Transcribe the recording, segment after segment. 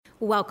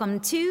Welcome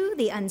to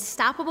the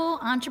Unstoppable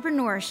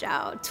Entrepreneur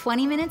Show,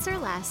 20 minutes or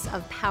less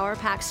of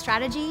power-packed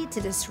strategy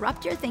to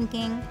disrupt your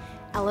thinking,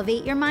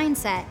 elevate your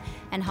mindset,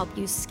 and help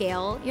you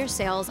scale your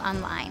sales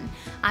online.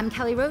 I'm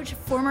Kelly Roach,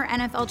 former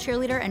NFL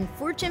cheerleader and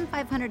Fortune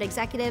 500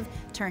 executive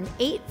turned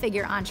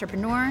 8-figure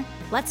entrepreneur.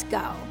 Let's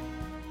go.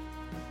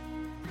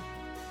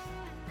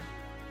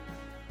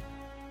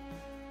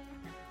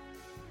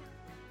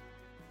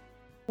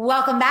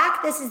 Welcome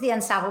back. This is the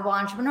Unstoppable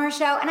Entrepreneur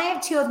Show, and I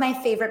have two of my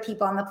favorite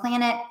people on the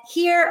planet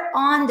here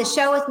on the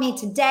show with me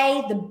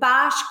today. The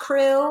Bosch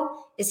crew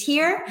is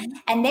here,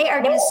 and they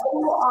are going to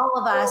school all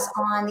of us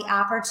on the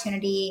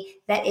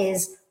opportunity that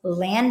is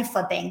land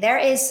flipping. There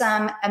is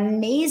some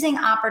amazing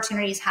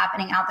opportunities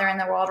happening out there in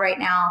the world right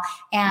now,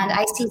 and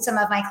I see some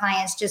of my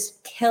clients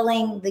just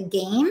killing the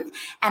game,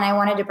 and I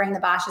wanted to bring the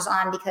Bosches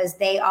on because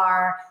they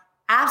are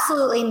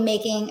absolutely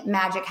making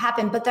magic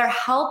happen, but they're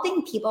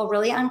helping people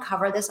really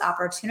uncover this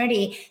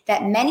opportunity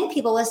that many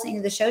people listening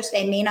to the show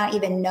today may not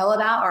even know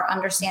about or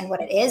understand what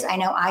it is. I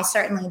know I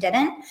certainly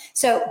didn't.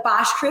 So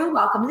Bosch crew,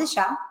 welcome to the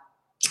show.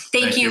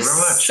 Thank you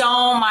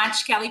so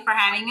much, Kelly, for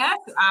having us.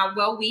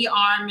 We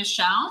are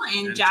Michelle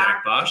and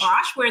Jack Bosch.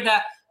 We're the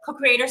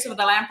co-creators of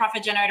the Land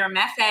Profit Generator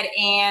Method.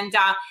 And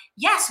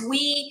yes,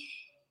 we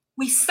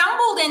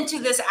stumbled into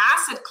this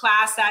asset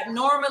class that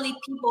normally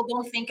people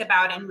don't think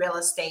about in real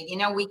estate. You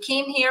know, we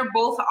came here,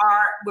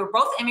 we're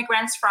both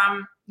immigrants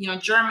from,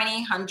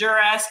 Germany,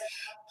 Honduras,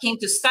 came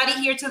to study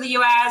here to the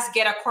UES,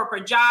 get a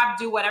corporate job,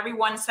 do what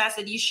everyone says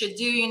that you should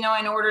do,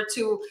 in order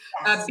to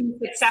be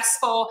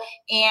successful.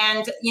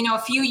 And, a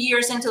few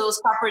years into those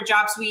corporate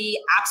jobs,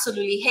 we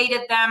absolutely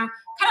hated them.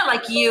 Kind of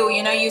like you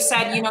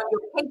said, your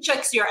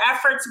paychecks, your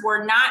efforts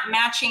were not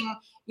matching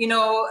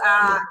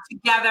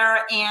together.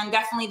 And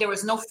definitely there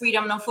was no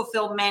freedom, no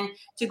fulfillment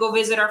to go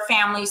visit our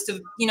families, to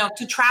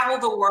travel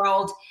the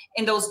world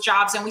in those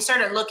jobs. And we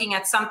started looking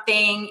at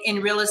something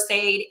in real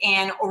estate.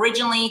 And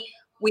originally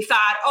we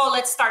thought,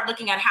 let's start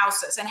looking at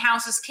houses. And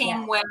houses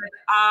came with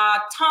a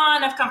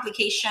ton of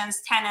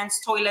complications, tenants,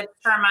 toilets,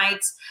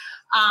 termites,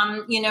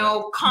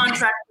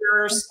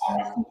 contractors,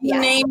 you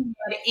name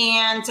it.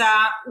 And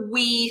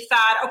we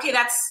thought, okay,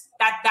 that's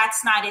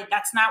not it.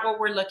 That's not what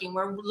we're looking.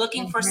 We're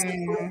looking for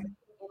something.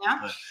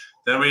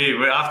 Then we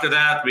after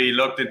that we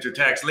looked into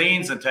tax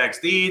liens and tax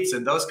deeds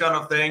and those kind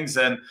of things,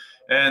 and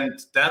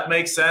that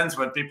makes sense.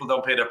 When people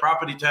don't pay their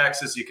property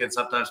taxes, you can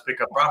sometimes pick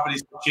up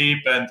properties for cheap,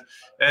 and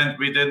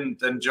we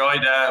didn't enjoy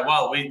that.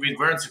 Well, we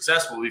weren't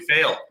successful. We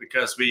failed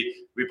because we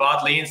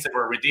bought liens that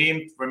were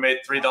redeemed. We made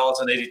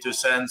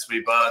 $3.82.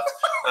 We bought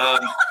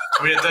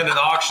we attended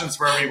auctions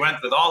where we went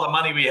with all the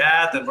money we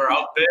had and were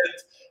outbid,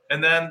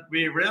 and then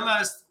we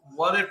realized,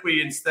 what if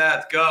we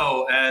instead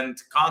go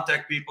and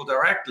contact people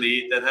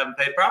directly that haven't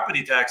paid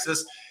property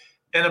taxes?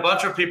 And a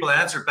bunch of people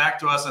answered back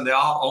to us, and they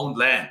all owned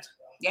land.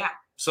 Yeah.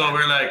 So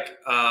we're like,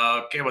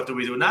 okay, what do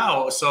we do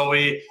now? So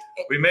we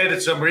made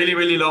it some really,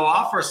 really low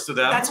offers to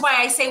them. That's why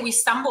I say we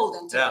stumbled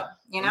into it.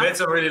 We made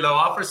some really low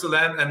offers to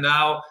them, and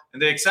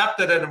they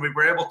accepted it, and we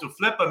were able to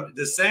flip them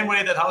the same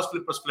way that house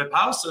flippers flip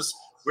houses.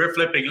 We're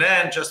flipping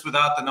land just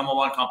without the number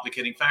one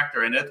complicating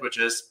factor in it, which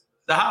is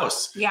the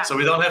house. Yeah. So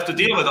we don't have to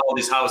deal with all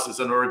these houses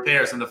and the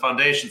repairs and the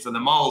foundations and the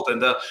mold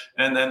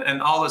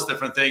and all those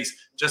different things.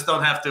 Just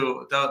don't have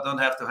to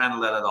handle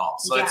that at all.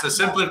 So it's a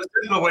simpler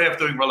way of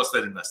doing real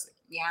estate investing.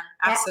 Yeah,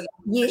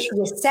 absolutely.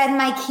 You said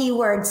my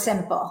keyword,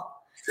 simple.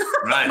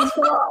 Right.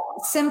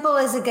 Simple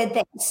is a good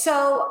thing.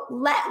 So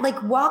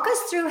walk us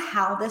through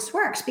how this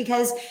works,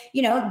 because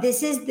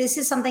this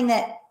is something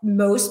that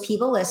most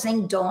people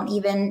listening don't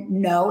even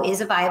know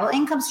is a viable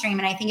income stream.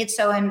 And I think it's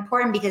so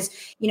important because,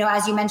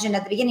 as you mentioned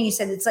at the beginning, you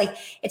said it's like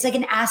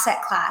an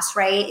asset class,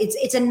 right?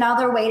 It's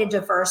another way to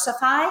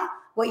diversify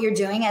what you're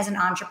doing as an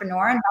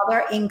entrepreneur,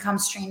 another income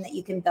stream that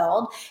you can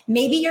build.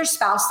 Maybe your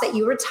spouse that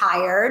you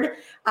retired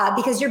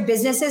because your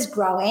business is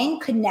growing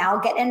could now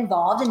get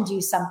involved and do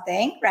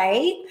something,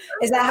 right?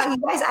 Is that how you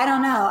guys, I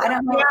don't know. Yeah,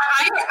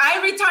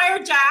 I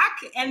retired Jack,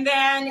 and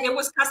then it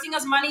was costing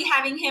us money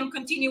having him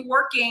continue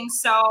working.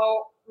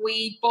 So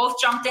we both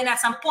jumped in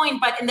at some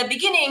point, but in the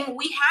beginning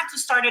we had to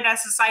start it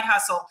as a side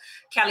hustle,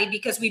 Kelly,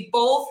 because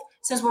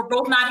since we're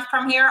both not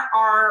from here,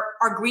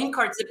 our green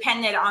cards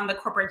depended on the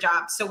corporate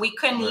job. So we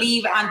couldn't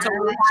leave until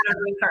we had our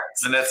green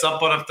cards. And at some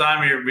point of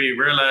time, we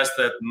realized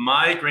that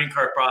my green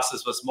card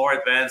process was more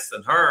advanced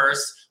than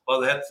hers.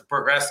 Well, they had to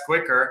progress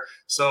quicker.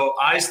 So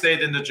I stayed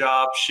in the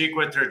job. She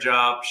quit her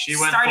job. She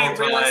went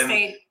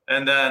full-time.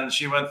 And then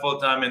she went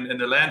full-time in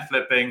the land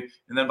flipping.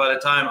 And then by the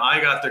time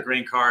I got the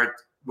green card,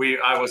 we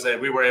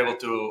were able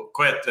to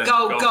quit and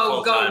go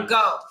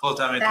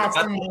full-time into That's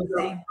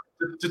amazing.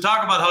 To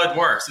talk about how it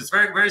works, it's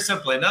very, very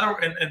simple. And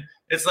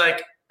it's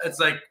like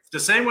the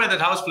same way that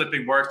house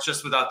flipping works,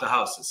 just without the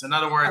houses. In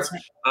other words,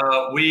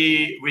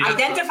 we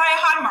identify a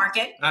hot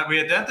market. We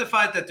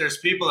identified that there's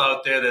people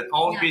out there that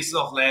own pieces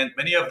of land.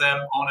 Many of them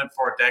own it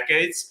for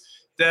decades,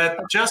 that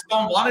just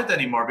don't want it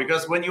anymore.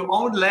 Because when you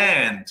own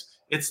land,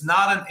 it's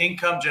not an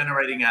income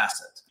generating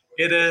asset.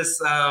 It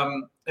is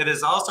it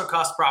is also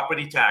cost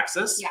property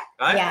taxes. Yeah.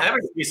 Right? Yeah.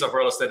 Every piece of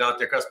real estate out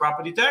there costs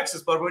property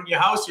taxes, but when your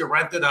house, you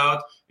rent it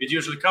out, it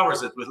usually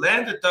covers it. With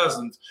land, it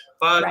doesn't.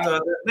 But Right. there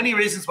are many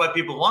reasons why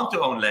people want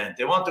to own land.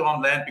 They want to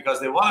own land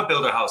because they want to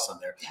build a house on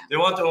there. Yeah. They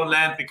want to own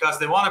land because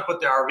they want to put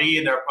their RV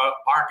in their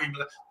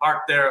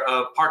park their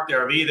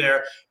RV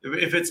there.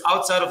 If it's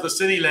outside of the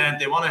city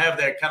land, they want to have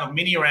their kind of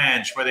mini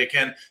ranch where they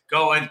can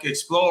go and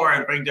explore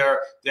and bring their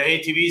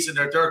ATVs and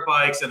their dirt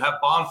bikes and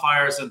have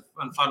bonfires and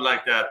fun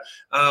like that.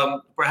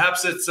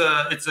 Perhaps it's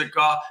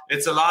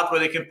a lot where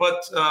they can put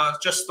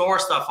just store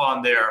stuff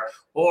on there.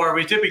 Or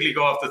we typically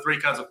go after three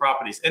kinds of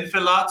properties.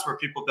 Infill lots where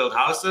people build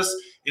houses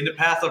in the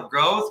path of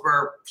growth,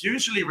 where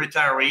usually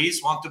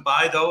retirees want to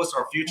buy those,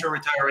 or future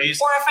retirees.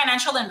 Or a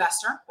financial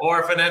investor.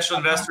 Or a financial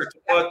investor to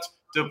put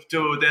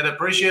to that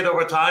appreciate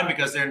over time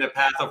because they're in the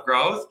path of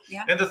growth.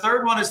 Yeah. And the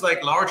third one is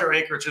like larger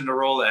acreage in the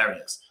rural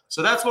areas.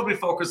 So that's what we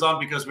focus on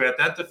because we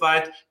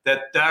identified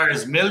that there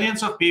is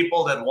millions of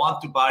people that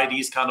want to buy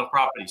these kind of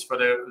properties for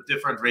their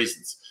different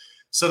reasons.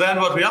 So then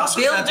what we also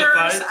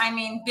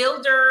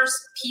builders,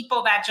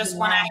 people that just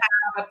want to have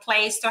a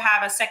place to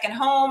have a second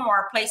home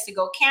or a place to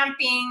go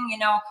camping,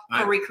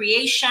 for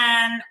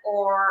recreation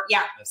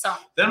So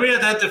then we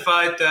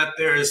identified that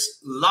there's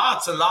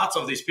lots and lots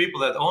of these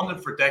people that own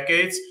them for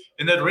decades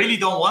and that really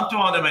don't want to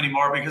own them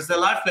anymore because their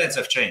life plans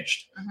have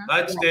changed,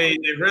 right? They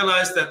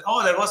realized that,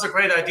 that was a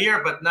great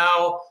idea, but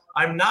now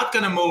I'm not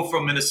going to move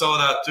from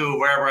Minnesota to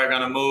wherever I'm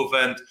going to move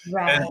and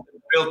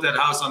build that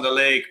house on the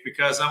lake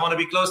because I want to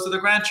be close to the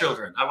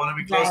grandchildren. I want to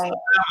be close to the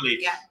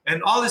family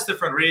and all these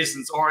different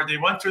reasons. Or they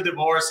went through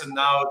divorce and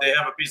now they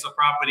have a piece of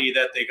property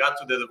that they got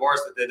through the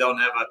divorce that they don't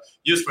have a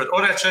use for it.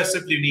 Or they just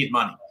simply need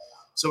money.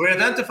 So we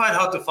identified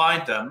how to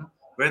find them.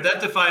 We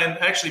identified,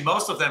 actually,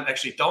 most of them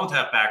actually don't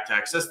have back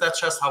taxes.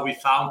 That's just how we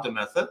found the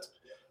method.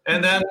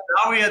 And then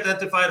now we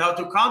identified how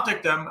to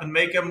contact them and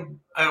make them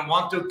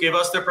want to give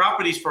us their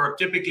properties for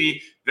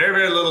typically very,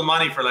 very little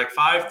money, for like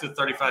 5 to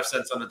 35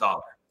 cents on the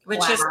dollar. Which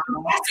is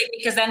fantastic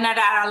because then that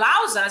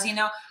allows us,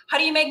 how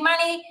do you make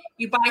money?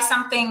 You buy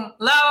something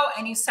low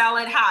and you sell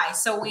it high.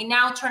 So we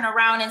now turn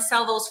around and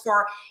sell those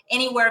for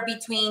anywhere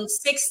between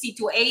 60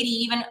 to 80,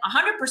 even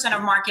 100%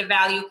 of market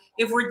value.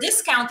 If we're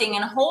discounting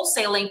and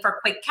wholesaling for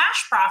quick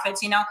cash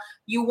profits,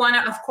 you want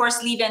to, of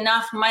course, leave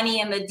enough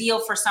money in the deal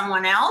for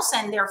someone else.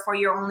 And therefore,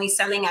 you're only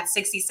selling at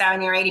 60,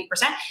 70, or 80%.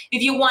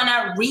 If you want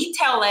to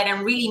retail it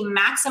and really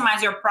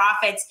maximize your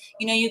profits,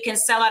 you can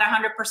sell at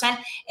 100%.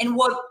 And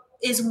what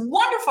is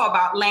wonderful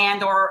about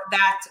land, or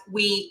that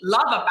we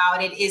love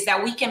about it, is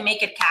that we can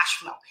make it cash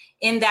flow.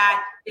 In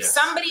that if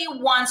somebody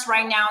wants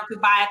right now to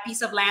buy a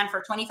piece of land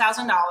for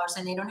 $20,000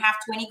 and they don't have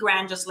 20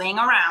 grand just laying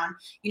around,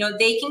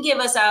 they can give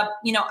us a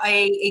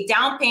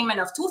down payment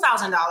of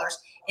 $2,000.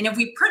 And if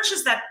we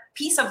purchase that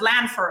piece of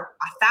land for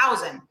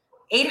 $1,000,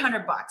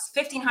 $800,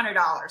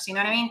 $1,500, you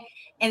know what I mean?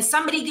 And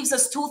somebody gives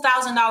us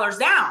 $2,000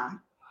 down,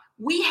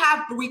 we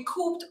have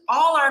recouped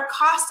all our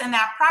costs in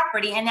that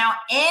property. And now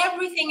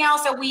everything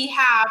else that we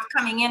have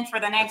coming in for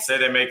the next... Say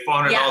they make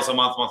 $400 a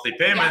month monthly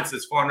payments,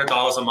 it's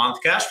 $400 a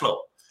month cash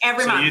flow.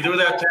 Every month. So you do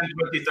that 10,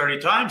 20, 30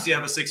 times, you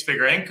have a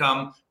 6-figure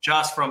income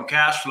just from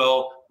cash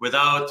flow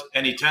without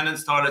any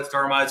tenants, toilets,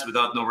 termites,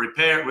 without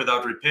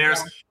repairs.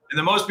 Yeah. And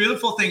the most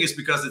beautiful thing is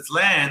because it's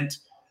land,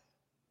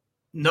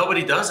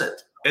 nobody does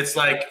it. It's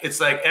like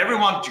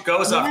everyone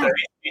goes after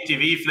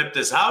ATV, flip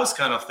this house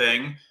kind of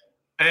thing.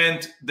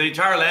 And the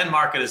entire land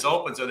market is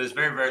open, so there's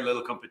very, very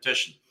little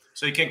competition.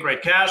 So you can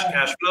create cash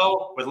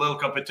flow with little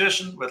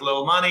competition, with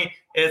little money.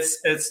 It's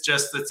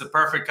a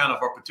perfect kind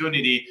of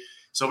opportunity.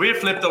 So we have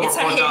flipped over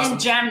 4,000. It's a hidden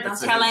gem. Don't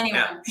tell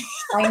anyone.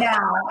 Yeah.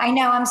 I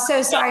know. I'm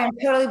so sorry. I'm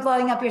totally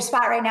blowing up your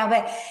spot right now.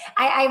 But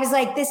I was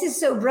like, this is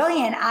so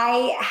brilliant.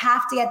 I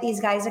have to get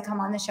these guys to come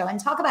on the show and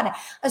talk about it,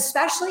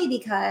 especially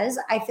because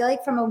I feel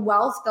like from a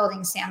wealth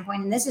building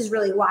standpoint, and this is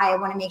really why I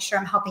want to make sure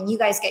I'm helping you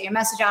guys get your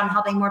message out and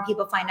helping more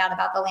people find out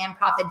about the land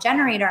profit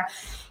generator.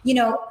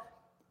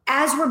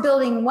 As we're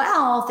building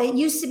wealth, it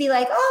used to be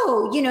like,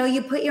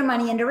 you put your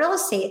money into real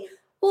estate.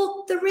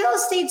 Well, the real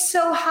estate's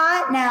so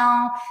hot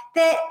now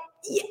that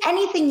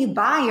anything you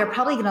buy, you're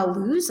probably going to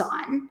lose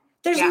on.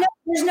 There's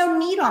no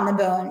meat on the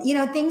bone.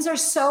 Things are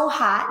so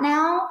hot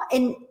now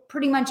in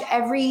pretty much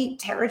every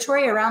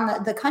territory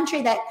around the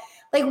country that,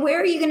 like, where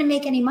are you going to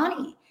make any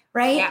money?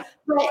 Right. Yeah.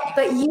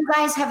 But you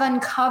guys have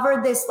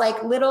uncovered this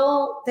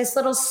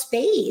little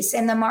space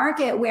in the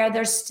market where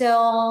there's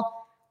still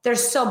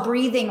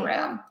breathing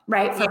room,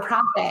 right, for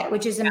profit,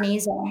 which is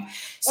amazing.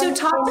 So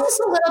talk to us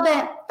a little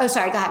bit. Oh,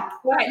 sorry, go ahead.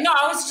 Right. No,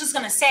 I was just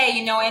going to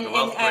say, the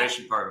wealth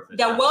creation part of it.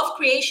 The wealth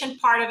creation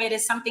part of it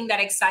is something that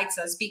excites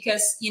us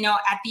because,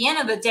 at the end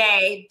of the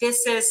day,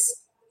 this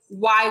is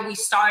why we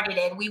started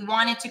it. We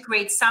wanted to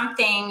create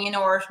something,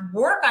 or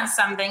work on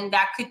something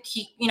that could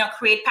keep,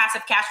 create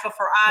passive cash flow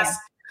for us.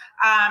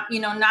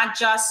 not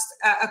just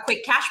a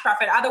quick cash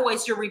profit.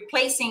 Otherwise, you're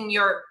replacing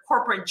your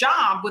corporate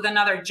job with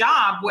another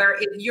job where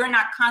if you're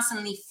not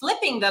constantly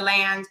flipping the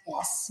land,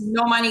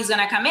 no money's going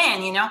to come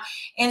in,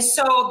 And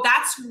so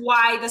that's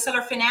why the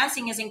seller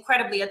financing is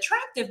incredibly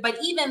attractive. But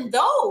even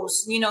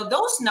those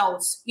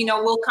notes,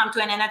 will come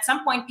to an end. At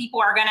some point,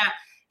 people are going to,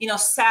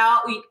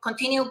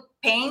 continue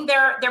paying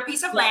their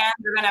piece of land.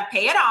 They're going to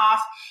pay it off.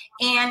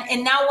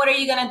 And now what are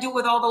you going to do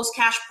with all those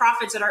cash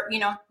profits that are,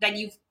 that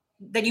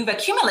you've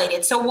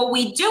accumulated? So what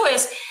we do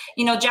is,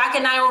 Jack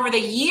and I, over the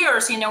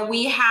years,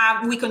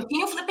 we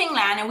continue flipping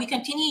land and we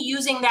continue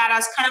using that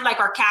as kind of like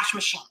our cash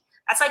machine.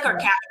 That's like our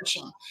cash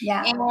machine.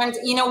 Yeah. And,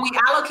 we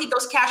allocate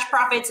those cash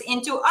profits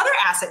into other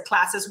asset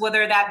classes,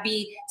 whether that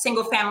be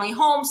single family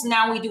homes.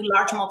 Now we do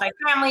large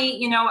multifamily,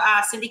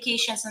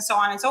 syndications and so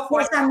on and so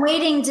forth. Yes, I'm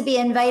waiting to be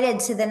invited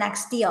to the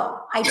next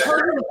deal. I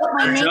told you to put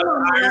my name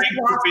on the list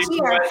last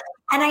year.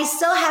 And I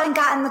still haven't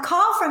gotten the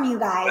call from you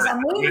guys.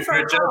 I'm waiting for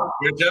a call.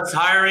 We're just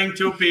hiring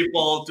 2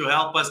 people to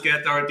help us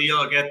get our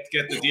deal, get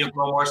the deal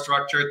flow more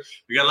structured.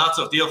 We got lots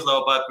of deal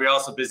flow, but we're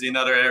also busy in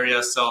other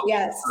areas. So,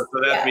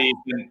 we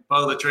can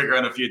pull the trigger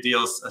on a few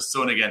deals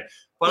soon again.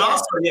 But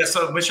also,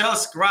 so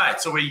Michelle's right.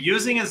 So we're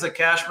using it as a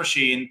cash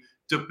machine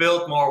to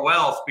build more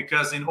wealth,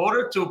 because in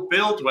order to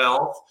build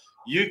wealth,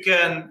 you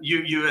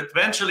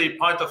eventually,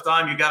 point of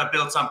time, you got to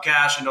build some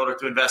cash in order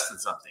to invest in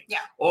something. Yeah.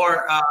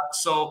 Or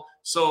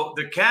so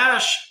the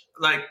cash,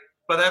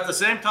 but at the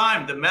same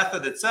time, the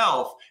method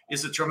itself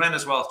is a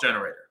tremendous wealth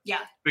generator. Yeah.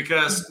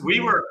 Because we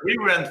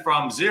went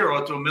from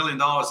 $0 to $1 million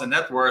in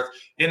net worth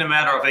in a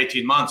matter of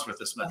 18 months with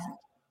this method.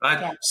 Right.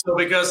 Yeah. So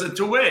because in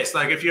 2 ways,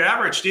 if your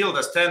average deal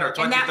does $10,000 or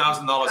 $20,000 in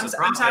profit.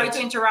 I'm sorry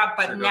to interrupt,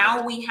 but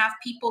now we have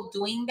people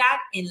doing that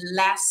in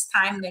less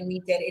time than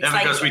we did. It's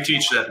because we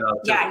teach that now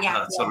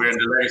too. So we're in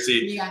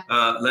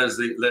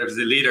the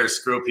legacy leaders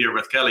group here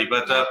with Kelly.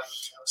 But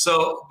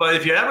but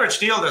if your average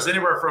deal does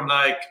anywhere from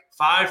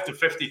 $5,000 to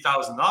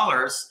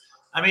 $50,000,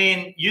 I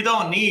mean, you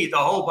don't need a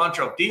whole bunch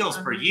of deals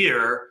per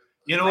year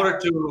in order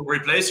to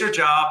replace your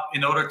job,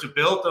 in order to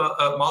build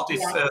a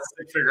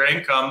multi-figure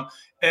income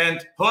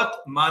and put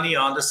money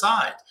on the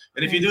side.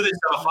 And if you do these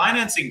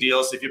financing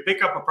deals, if you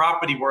pick up a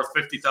property worth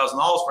 $50,000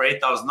 for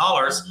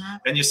 $8,000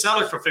 and you sell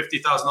it for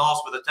 $50,000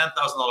 with a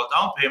 $10,000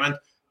 down payment,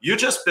 you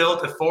just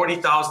built a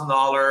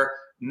 $40,000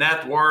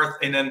 net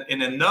worth in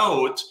a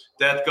note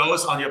that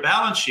goes on your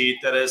balance sheet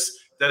that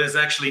is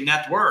actually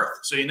net worth.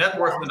 So your net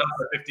worth went up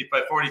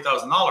by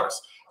 $40,000.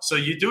 So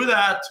you do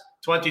that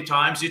 20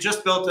 times, you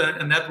just built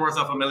a net worth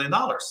of $1 million,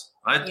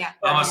 right? Yeah.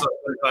 Almost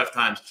 25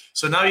 times.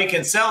 So now you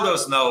can sell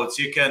those notes.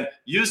 You can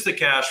use the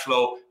cash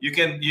flow.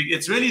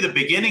 It's really the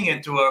beginning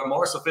into a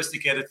more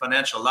sophisticated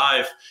financial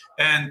life.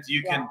 And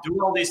you can do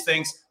all these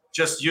things.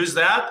 Just use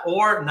that,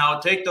 or now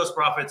take those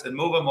profits and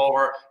move them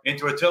over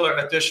into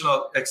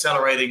additional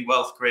accelerating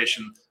wealth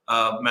creation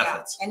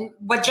methods. Yeah. And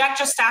what Jack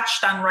just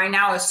touched on right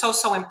now is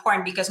so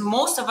important, because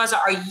most of us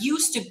are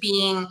used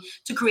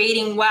to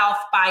creating wealth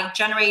by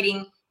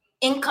generating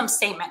income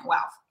statement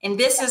wealth. And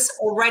this is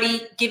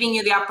already giving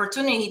you the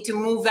opportunity to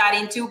move that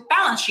into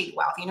balance sheet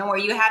wealth, where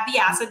you have the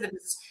asset that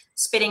is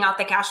spitting out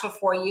the cash flow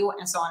for you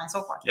and so on and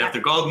so forth. You have the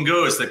golden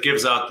goose that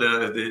gives out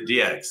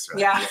the eggs.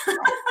 Right?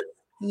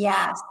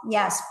 Yeah.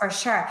 Yes, for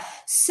sure.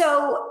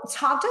 So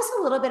talk to us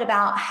a little bit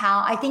about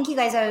how, I think you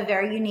guys have a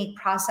very unique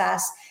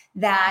process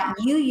that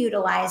you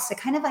utilize to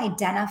kind of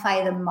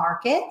identify the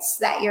markets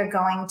that you're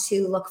going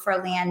to look for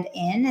land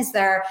in. Is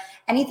there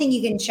anything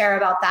you can share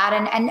about that?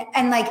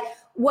 And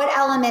what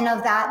element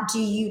of that do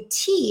you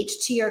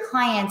teach to your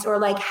clients, or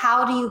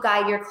how do you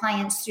guide your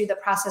clients through the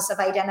process of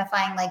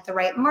identifying the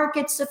right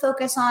markets to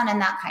focus on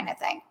and that kind of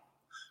thing?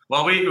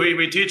 Well,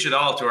 we teach it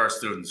all to our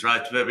students,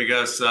 right?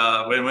 Because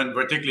when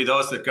particularly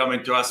those that come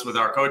into us with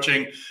our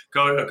coaching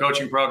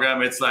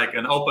program, it's like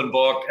an open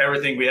book.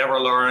 Everything we ever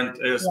learned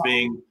is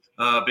being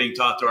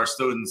taught to our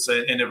students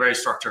in a very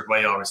structured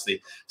way,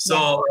 obviously.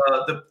 So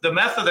the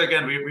method,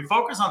 again, we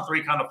focus on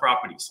 3 kind of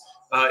properties.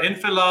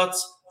 Infill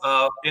lots,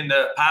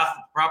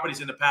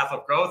 properties in the path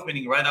of growth,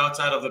 meaning right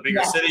outside of the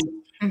bigger city,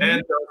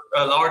 and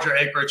larger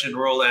acreage in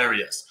rural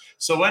areas.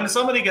 So when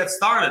somebody gets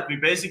started, we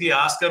basically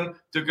ask them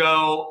to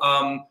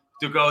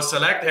go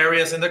select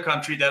areas in the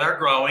country that are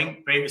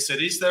growing,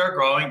 cities that are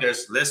growing.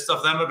 There's lists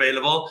of them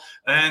available,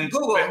 and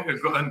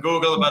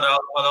Google, but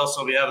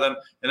also we have them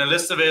in a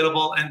list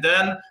available. And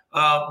then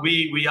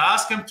we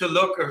ask them to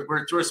look.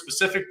 We're through a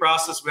specific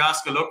process. We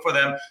ask to look for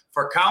them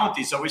for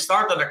counties. So we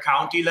start on a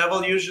county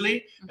level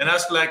usually, and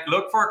ask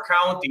look for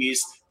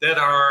counties that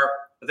are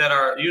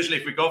usually,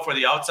 if we go for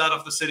the outside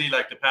of the city,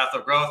 like the path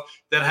of growth,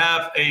 that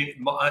have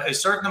a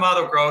certain amount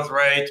of growth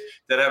rate,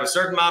 that have a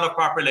certain amount of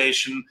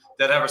population,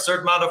 that have a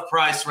certain amount of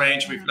price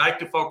range. We'd like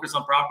to focus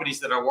on properties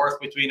that are worth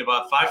between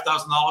about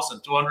 $5,000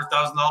 and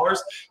 $200,000.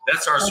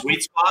 That's our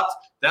sweet spot.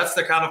 That's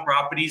the kind of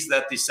properties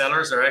that the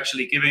sellers are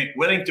actually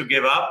willing to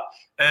give up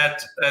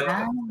at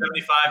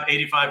 75,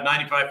 85,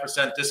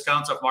 95%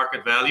 discounts of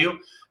market value.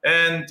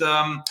 And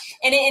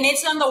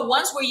it's on the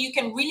ones where you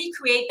can really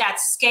create that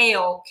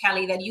scale,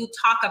 Kelly, that you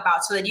talk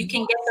about, so that you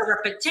can get the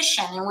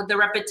repetition, and with the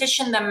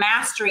repetition, the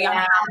mastery on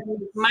how to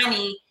make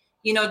money,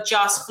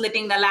 just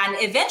flipping the land.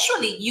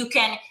 Eventually you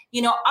can,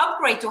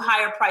 upgrade to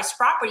higher priced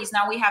properties.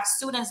 Now we have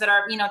students that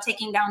are,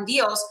 taking down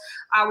deals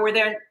where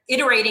they're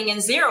iterating in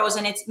zeros,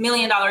 and it's $1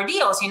 million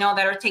deals,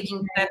 that are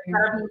being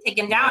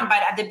taken down.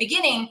 But at the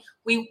beginning,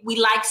 we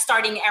like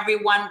starting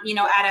everyone,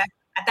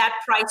 at that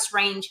price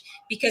range,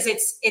 because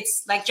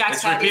it's like Jack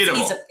said,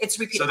 it's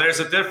repeatable. So there's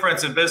a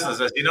difference in business,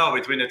 as you know,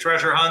 between a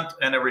treasure hunt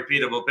and a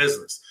repeatable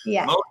business.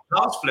 Yeah. Most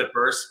house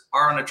flippers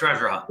are on a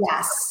treasure hunt.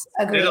 Yes,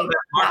 agreed. They don't have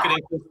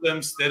marketing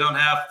systems. They don't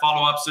have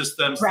follow-up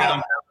systems. Right. They don't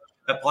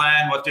have a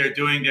plan, what they're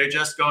doing. They're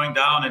just going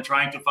down and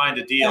trying to find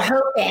a deal.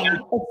 They're hoping. And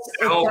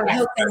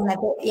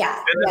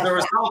as a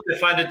result, they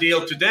find a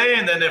deal today,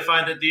 and then they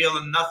find a deal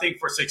in nothing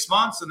for 6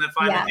 months, and they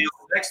find a deal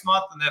next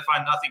month, and they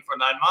find nothing for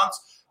 9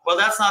 months. Well,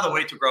 that's not the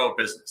way to grow a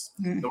business.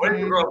 The way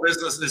to grow a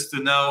business is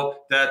to know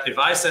that if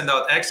I send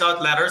out X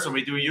out letters, and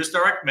we do use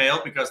direct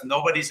mail because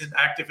nobody's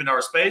active in our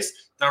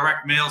space,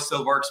 direct mail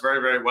still works very,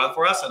 very well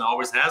for us, and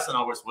always has and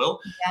always will.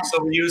 Yeah.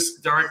 So we use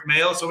direct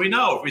mail. So we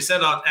know if we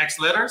send out X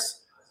letters,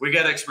 we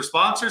get X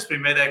responses, we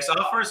made X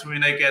offers, we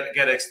may get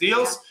X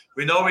deals.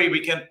 We know we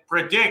can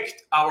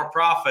predict our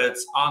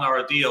profits on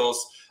our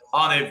deals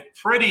on a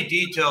pretty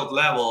detailed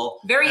level.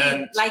 Very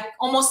like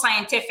almost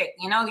scientific,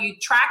 you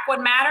track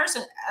what matters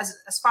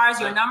as far as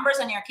your numbers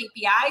and your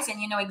KPIs,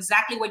 and you know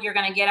exactly what you're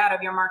going to get out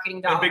of your marketing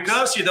dollars. And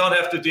because you don't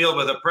have to deal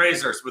with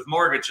appraisers, with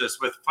mortgages,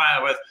 with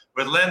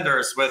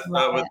lenders, with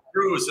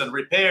crews and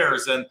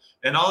repairs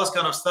and all this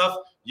kind of stuff,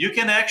 you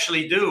can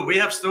actually we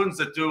have students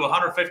that do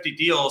 150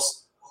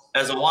 deals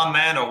as a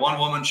one-man or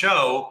one-woman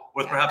show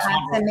with perhaps one.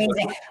 That's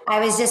amazing. I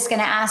was just going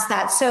to ask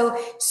that. So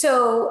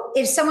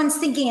if someone's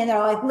thinking and they're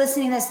like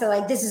listening to this, they're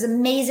like, this is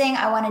amazing.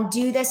 I want to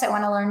do this. I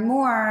want to learn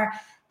more.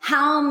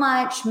 How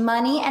much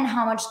money and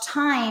how much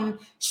time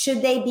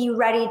should they be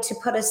ready to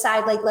put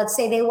aside? Like, let's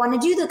say they want to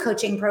do the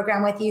coaching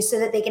program with you so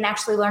that they can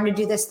actually learn to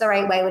do this the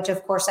right way, which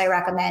of course I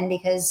recommend,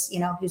 because,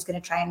 who's going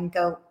to try and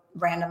go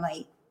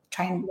randomly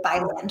try and buy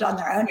land on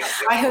their own.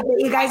 I hope that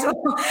you guys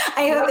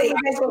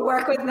will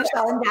work with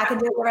Michelle and Jack and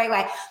do it the right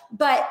way.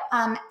 But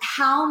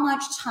how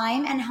much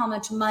time and how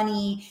much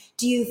money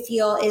do you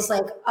feel is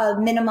like a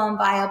minimum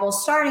viable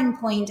starting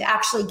point to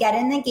actually get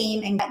in the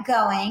game and get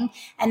going?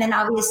 And then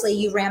obviously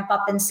you ramp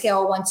up and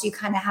scale once you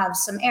kind of have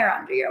some air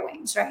under your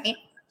wings, right?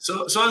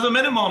 So as a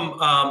minimum,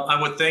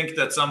 I would think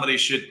that somebody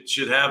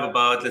should have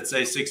about, let's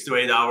say, 6 to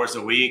 8 hours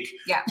a week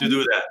to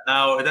do that.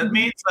 Now, that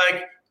means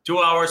like 2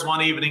 hours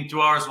one evening,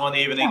 2 hours one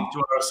evening,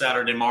 2 hours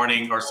Saturday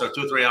morning, or so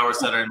 2-3 hours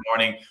Saturday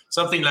morning,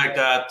 something like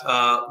that.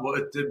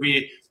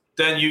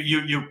 Then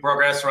you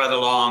progress right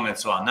along and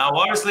so on. Now,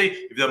 obviously,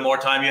 if the more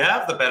time you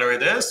have, the better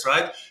it is,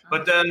 right?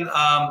 But then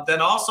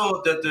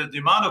also the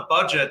amount of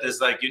budget is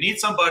like you need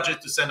some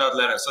budget to send out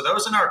letters. So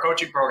those in our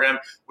coaching program,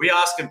 we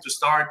ask them to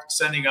start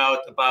sending out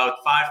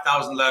about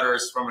 5,000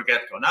 letters from a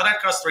get-go. Now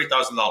that costs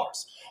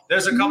 $3,000.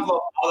 There's a couple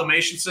of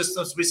automation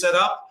systems we set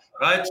up,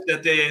 right?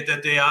 That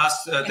they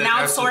ask and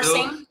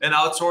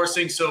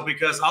outsourcing. So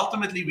because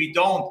ultimately we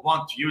don't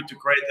want you to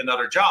create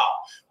another job.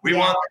 We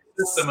want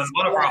the system. And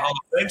one of our Hall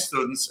of Fame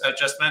students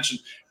just mentioned,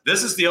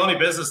 this is the only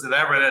business that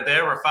they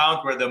ever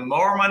found where the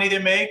more money they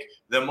make,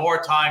 the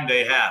more time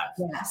they have.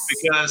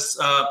 Yes.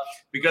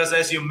 Because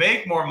as you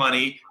make more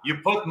money, you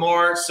put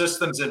more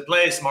systems in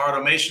place, more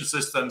automation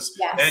systems,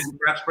 and you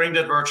perhaps bring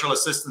that virtual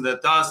assistant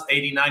that does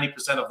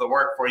 80-90% of the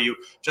work for you.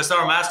 Just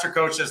our master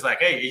coach is like,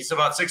 hey, he's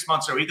about 6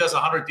 months, or he does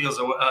 100 deals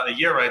a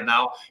year right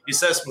now. He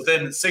says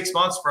within 6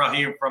 months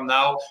from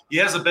now, he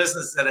has a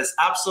business that is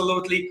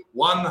absolutely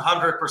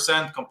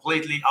 100%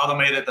 completely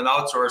automated and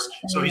outsourced.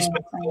 So he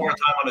spends more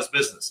time on his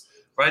business.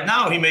 Right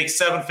now, he makes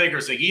 7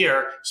 figures a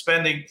year,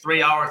 spending 3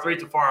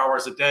 to 4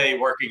 hours a day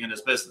working in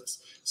his business.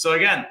 So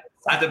again,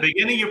 at the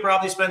beginning, you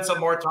probably spend some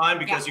more time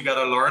because you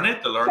got to learn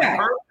it, the learning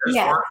curve. There's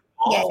work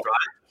involved,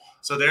 right?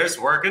 So there's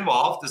work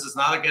involved. This is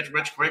not a get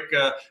rich quick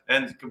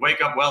and wake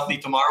up wealthy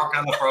tomorrow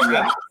kind of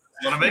program.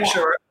 You want to make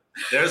sure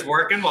there's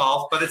work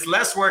involved, but it's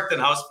less work than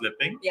house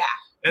flipping.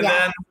 And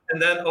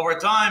then over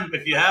time,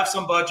 if you have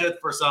some budget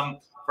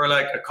for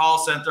like a call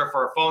center,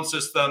 for a phone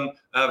system,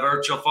 a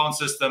virtual phone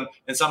system,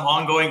 and some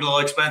ongoing low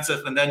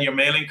expensive, and then your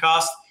mailing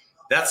cost,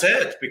 that's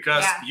it.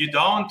 Because you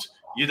don't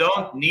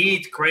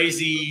need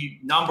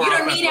crazy number of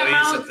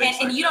employees.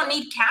 And you don't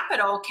need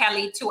capital,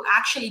 Kelly, to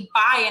actually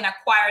buy and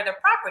acquire the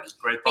property.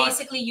 Great point.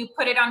 Basically, you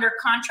put it under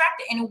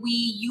contract, and we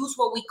use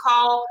what we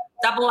call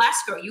double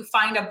escrow. You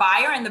find a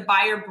buyer, and the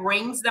buyer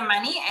brings the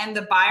money, and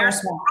the buyer's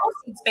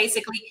proceeds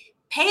basically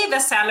pay the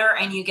seller,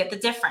 and you get the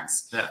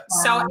difference.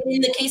 So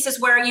in the cases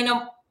where,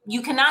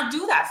 you cannot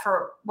do that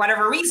for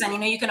whatever reason,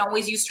 you can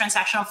always use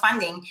transactional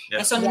funding.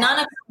 And so none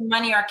of the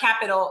money or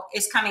capital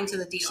is coming to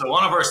the deal. So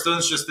one of our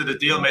students just did a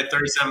deal, made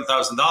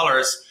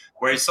 $37,000,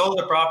 where he sold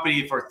the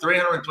property for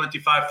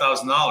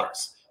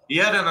 $325,000. He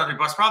had it on, it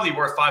was probably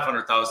worth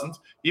 $500,000.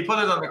 He put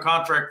it on the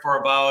contract for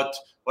about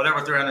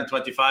whatever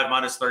 325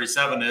 minus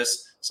 37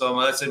 is. So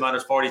let's say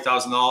minus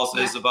 $40,000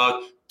 is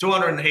about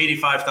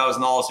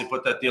 $285,000. He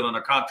put that deal on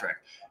a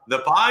contract.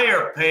 The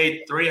buyer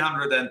paid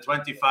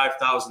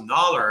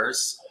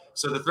 $325,000.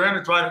 So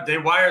they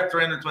wired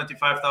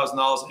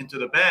 $325,000 into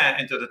the bank,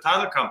 into the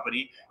title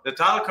company. The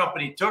title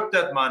company took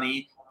that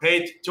money,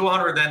 paid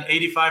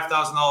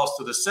 $285,000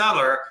 to the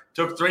seller,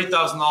 took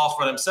 $3,000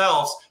 for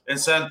themselves, and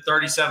sent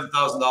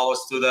 $37,000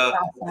 to the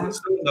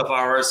student of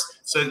ours.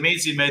 So it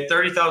means he made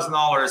 $37,000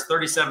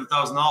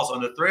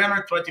 on a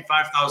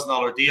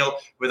 $325,000 deal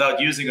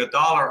without using a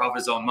dollar of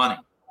his own money.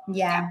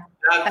 Yeah,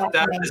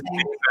 that is a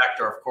big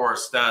factor, of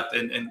course, that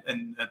and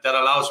that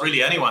allows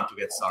really anyone to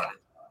get started.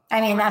 I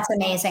mean, that's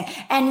amazing.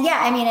 And yeah,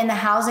 I mean, in the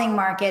housing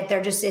market,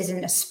 there just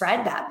isn't a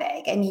spread that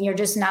big. I mean, you're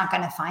just not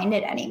going to find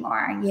it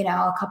anymore, you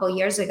know, a couple of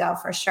years ago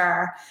for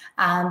sure.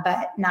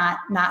 But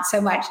not so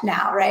much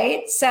now.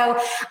 Right. So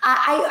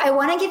I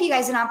want to give you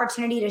guys an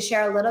opportunity to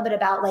share a little bit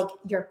about like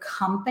your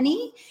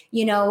company.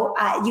 You know,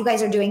 you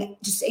guys are doing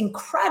just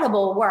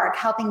incredible work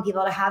helping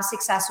people to have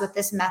success with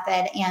this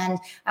method. And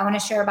I want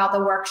to share about the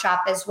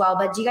workshop as well.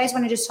 But do you guys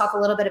want to just talk a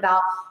little bit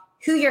about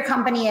who your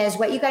company is,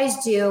 what you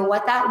guys do,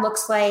 what that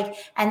looks like.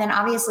 And then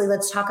obviously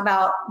let's talk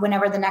about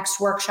whenever the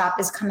next workshop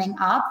is coming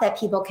up that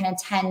people can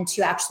attend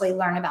to actually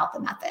learn about the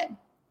method.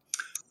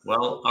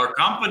 Well, our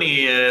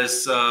company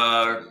is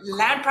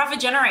Land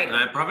Profit Generator.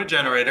 Land Profit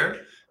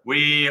Generator.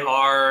 We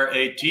are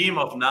a team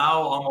of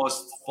now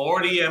almost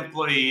 40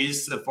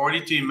 employees,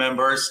 40 team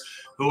members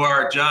who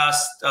are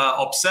just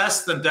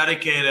obsessed and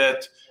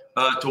dedicated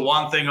to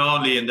one thing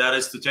only, and that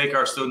is to take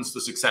our students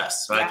to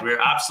success, right? Yeah.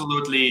 We're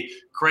absolutely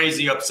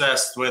crazy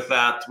obsessed with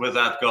that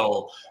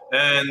goal.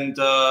 And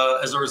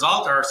as a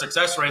result, our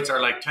success rates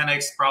are like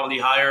 10x probably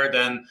higher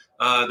than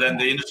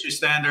the industry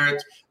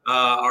standard.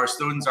 Our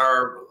students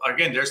are,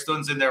 again, there's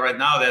students in there right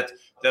now that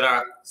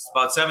are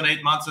about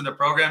 7-8 months in the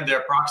program.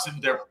 They're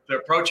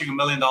approaching $1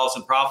 million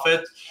in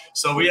profit.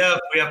 So we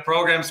have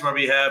programs where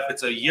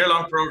it's a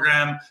year-long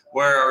program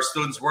where our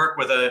students work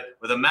with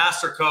a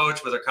master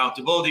coach, with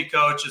accountability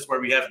coaches, where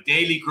we have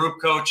daily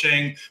group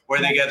coaching, where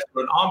they get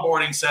to an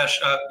onboarding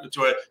session,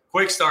 to a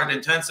quick start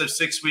intensive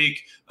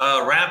 6-week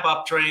ramp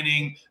up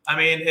training. I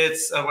mean,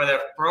 it's where they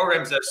have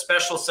programs, they have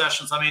special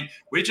sessions. I mean,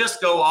 we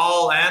just go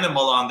all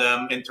animal on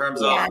them in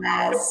terms of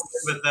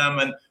with them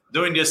and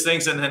doing these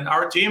things. And then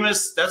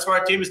that's where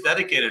our team is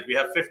dedicated. We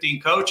have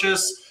 15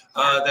 coaches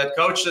that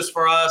coach this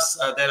for us,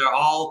 that are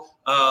all,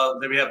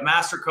 that we have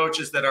master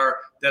coaches that are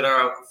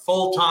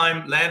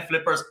full-time land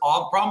flippers.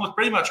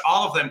 Pretty much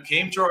all of them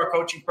came to our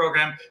coaching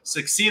program,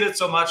 succeeded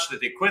so much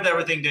that they quit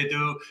everything they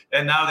do,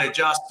 and now they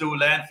just do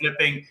land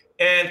flipping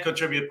and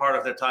contribute part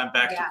of their time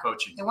back to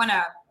coaching. They want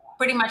to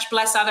pretty much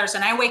bless others.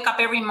 And I wake up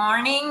every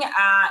morning,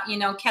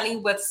 Kelly,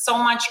 with so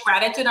much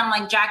gratitude. I'm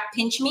like, Jack,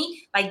 pinch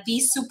me, like be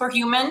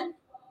superhuman.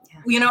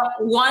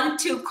 Want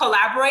to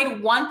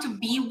collaborate, want to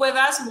be with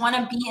us, want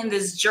to be in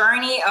this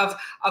journey of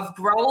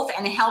growth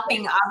and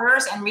helping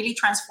others and really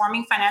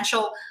transforming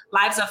financial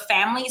lives of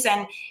families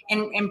and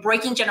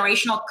breaking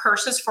generational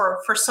curses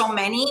for so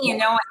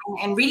many,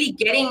 and really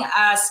getting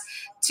us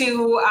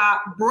to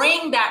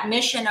bring that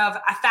mission of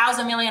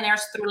 1,000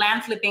 millionaires through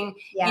land flipping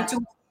into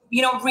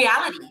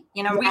reality,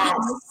 really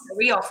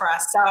real for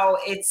us. So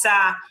it's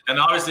and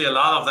obviously a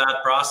lot of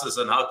that process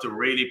and how to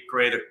really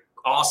create a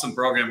awesome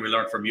program we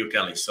learned from you,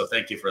 Kelly. So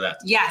thank you for that.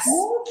 Yes.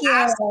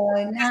 Thank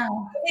you.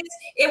 No.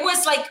 It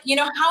was like,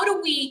 how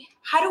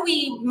do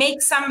we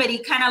make somebody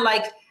kind of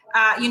like,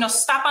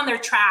 stop on their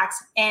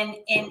tracks and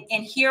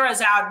hear us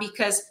out,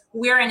 because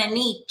we're in a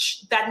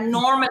niche that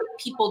normally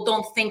people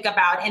don't think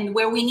about, and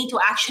where we need to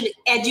actually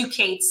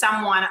educate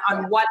someone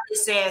on what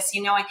this is,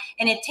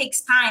 and it takes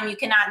time. You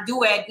cannot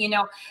do it,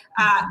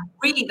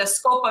 really the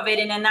scope of it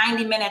in a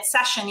 90-minute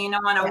session,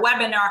 on a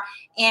webinar,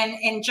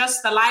 and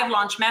just the live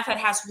launch method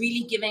has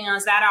really given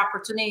us that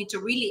opportunity to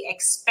really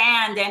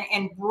expand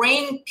and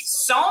bring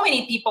so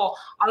many people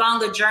along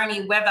the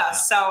journey with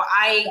us. So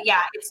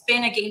it's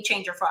been a game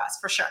changer for us,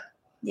 for sure.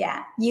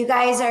 Yeah, you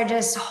guys are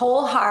just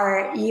whole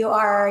heart. You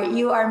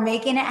are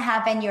making it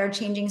happen. You're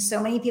changing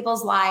so many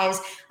people's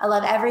lives. I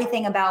love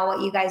everything about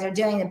what you guys are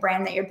doing, the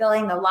brand that you're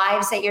building, the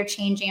lives that you're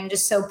changing. I'm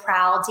just so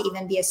proud to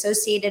even be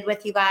associated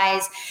with you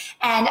guys.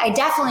 And I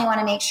definitely want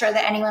to make sure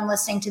that anyone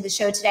listening to the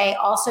show today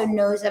also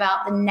knows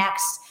about the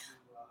next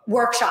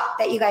workshop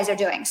that you guys are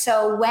doing.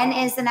 So when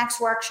is the next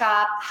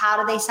workshop? How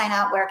do they sign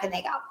up? Where can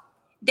they go?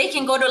 They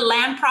can go to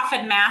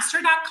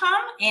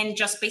landprofitmaster.com and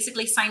just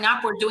basically sign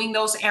up. We're doing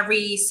those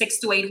every 6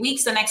 to 8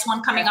 weeks. The next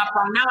one coming up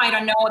right now, I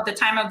don't know at the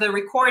time of the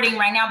recording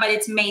right now, but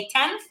it's May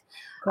 10th.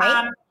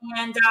 Great.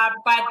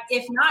 But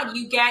if not,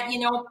 you get,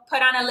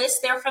 put on a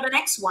list there for the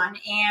next one.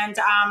 And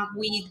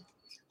we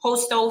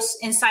host those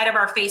inside of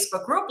our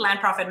Facebook group, Land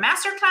Profit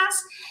Masterclass.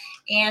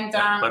 And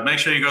but make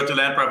sure you go to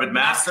Land Profit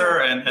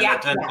Master and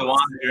attend the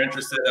one if you're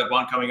interested at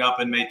one coming up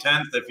in May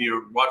 10th. If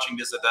you're watching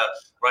this at the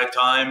right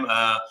time,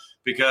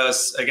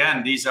 because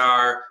again, these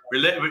are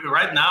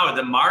right now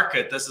the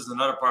market. This is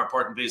another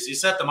important piece. You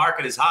said the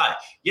market is high.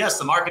 Yes,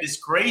 the market is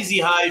crazy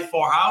high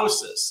for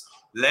houses.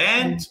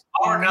 Land,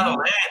 our kind of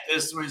land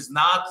is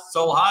not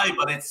so high,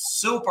 but it's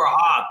super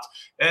hot,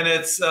 and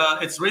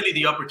it's really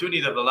the opportunity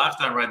of a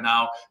lifetime right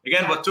now.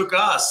 Again, what took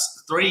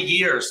us 3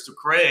 years to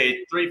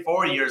create,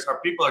 3-4 years,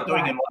 our people are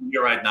doing in 1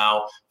 year right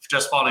now,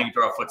 just following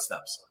into our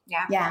footsteps.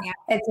 Yeah.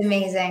 It's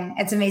amazing.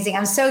 It's amazing.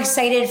 I'm so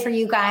excited for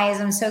you guys.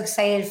 I'm so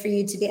excited for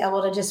you to be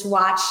able to just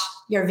watch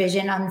your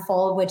vision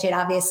unfold, which it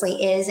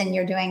obviously is, and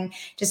you're doing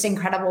just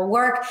incredible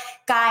work.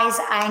 Guys,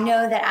 I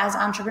know that as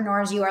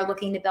entrepreneurs, you are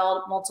looking to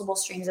build multiple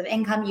streams of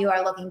income. You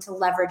are looking to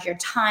leverage your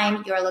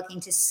time. You are looking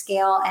to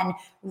scale and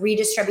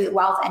redistribute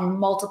wealth and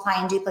multiply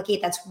and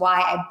duplicate. That's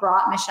why I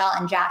brought Michelle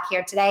and Jack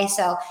here today.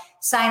 So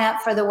sign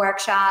up for the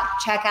workshop,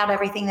 check out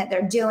everything that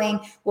they're doing.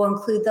 We'll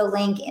include the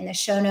link in the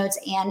show notes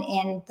and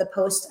in the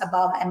post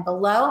above and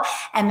below.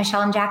 And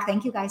Michelle and Jack,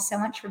 thank you guys so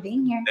much for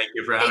being here. Thank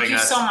you for having us. Thank you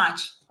so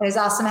much. It was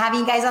awesome having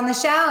you guys on the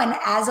show. And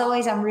as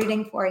always, I'm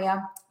rooting for you.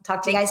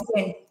 Talk to you guys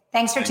soon.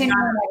 Thanks for tuning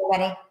in,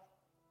 everybody.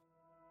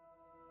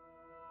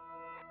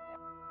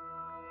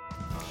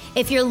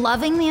 If you're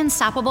loving the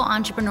Unstoppable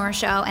Entrepreneur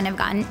Show and have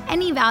gotten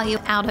any value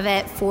out of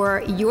it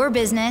for your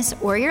business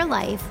or your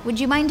life, would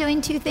you mind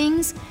doing 2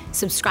 things?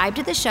 Subscribe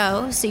to the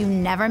show so you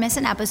never miss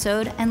an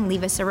episode, and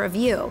leave us a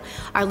review.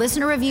 Our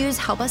listener reviews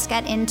help us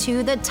get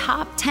into the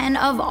top 10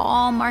 of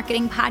all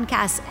marketing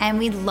podcasts, and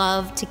we'd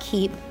love to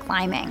keep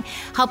climbing.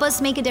 Help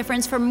us make a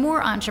difference for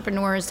more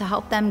entrepreneurs to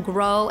help them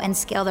grow and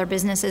scale their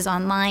businesses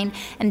online.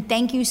 And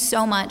thank you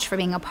so much for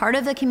being a part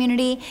of the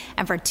community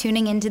and for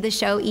tuning into the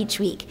show each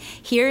week.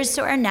 Here's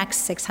to our next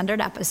 600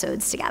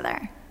 episodes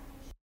together.